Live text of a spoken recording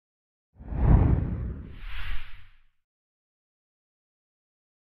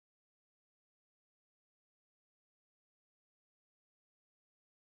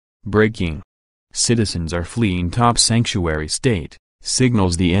Breaking. Citizens are fleeing top sanctuary state,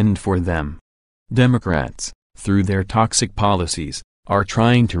 signals the end for them. Democrats, through their toxic policies, are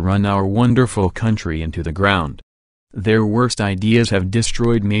trying to run our wonderful country into the ground. Their worst ideas have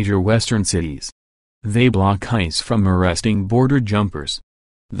destroyed major western cities. They block ICE from arresting border jumpers.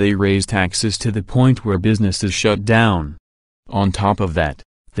 They raise taxes to the point where businesses shut down. On top of that,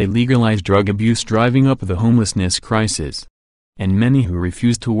 they legalize drug abuse, driving up the homelessness crisis. And many who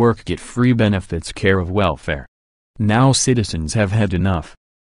refuse to work get free benefits, care of welfare. Now citizens have had enough.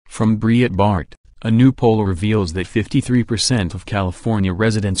 From Breitbart, a new poll reveals that 53% of California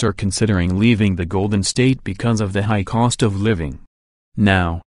residents are considering leaving the Golden State because of the high cost of living.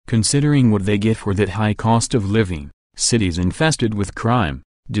 Now, considering what they get for that high cost of living, cities infested with crime,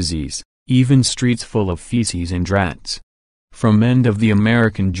 disease, even streets full of feces and rats. From end of the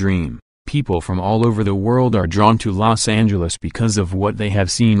American dream, people from all over the world are drawn to Los Angeles because of what they have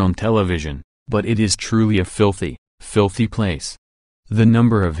seen on television, but it is truly a filthy, filthy place. The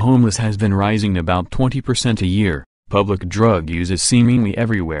number of homeless has been rising about 20% a year, public drug use is seemingly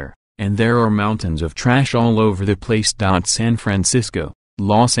everywhere, and there are mountains of trash all over the place. San Francisco,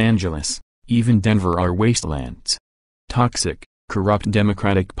 Los Angeles, even Denver are wastelands. Toxic, corrupt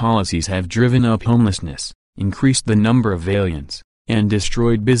democratic policies have driven up homelessness, increased the number of aliens, and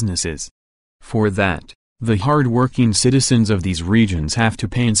destroyed businesses. For that, the hard-working citizens of these regions have to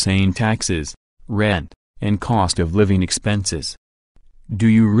pay insane taxes, rent, and cost of living expenses. Do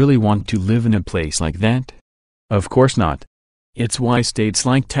you really want to live in a place like that? Of course not. It's why states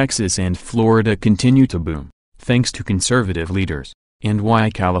like Texas and Florida continue to boom, thanks to conservative leaders, and why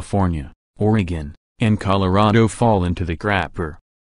California, Oregon, and Colorado fall into the crapper.